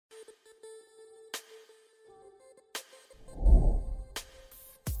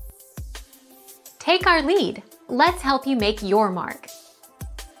Take our lead. Let's help you make your mark.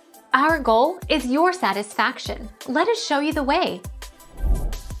 Our goal is your satisfaction. Let us show you the way.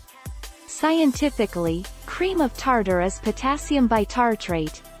 Scientifically, cream of tartar is potassium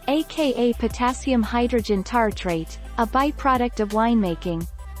bitartrate, aka potassium hydrogen tartrate, a byproduct of winemaking.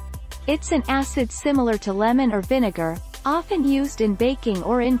 It's an acid similar to lemon or vinegar, often used in baking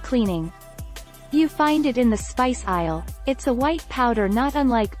or in cleaning. You find it in the spice aisle. It's a white powder not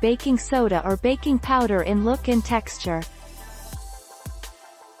unlike baking soda or baking powder in look and texture.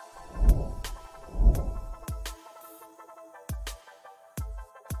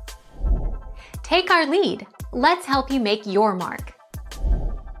 Take our lead. Let's help you make your mark.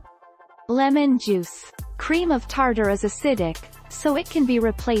 Lemon juice. Cream of tartar is acidic, so it can be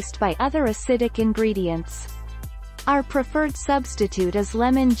replaced by other acidic ingredients. Our preferred substitute is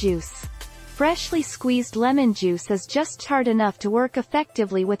lemon juice. Freshly squeezed lemon juice is just tart enough to work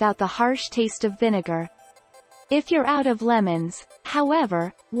effectively without the harsh taste of vinegar. If you're out of lemons,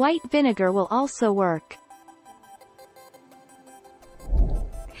 however, white vinegar will also work.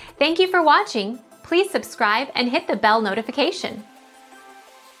 Thank you for watching. Please subscribe and hit the bell notification.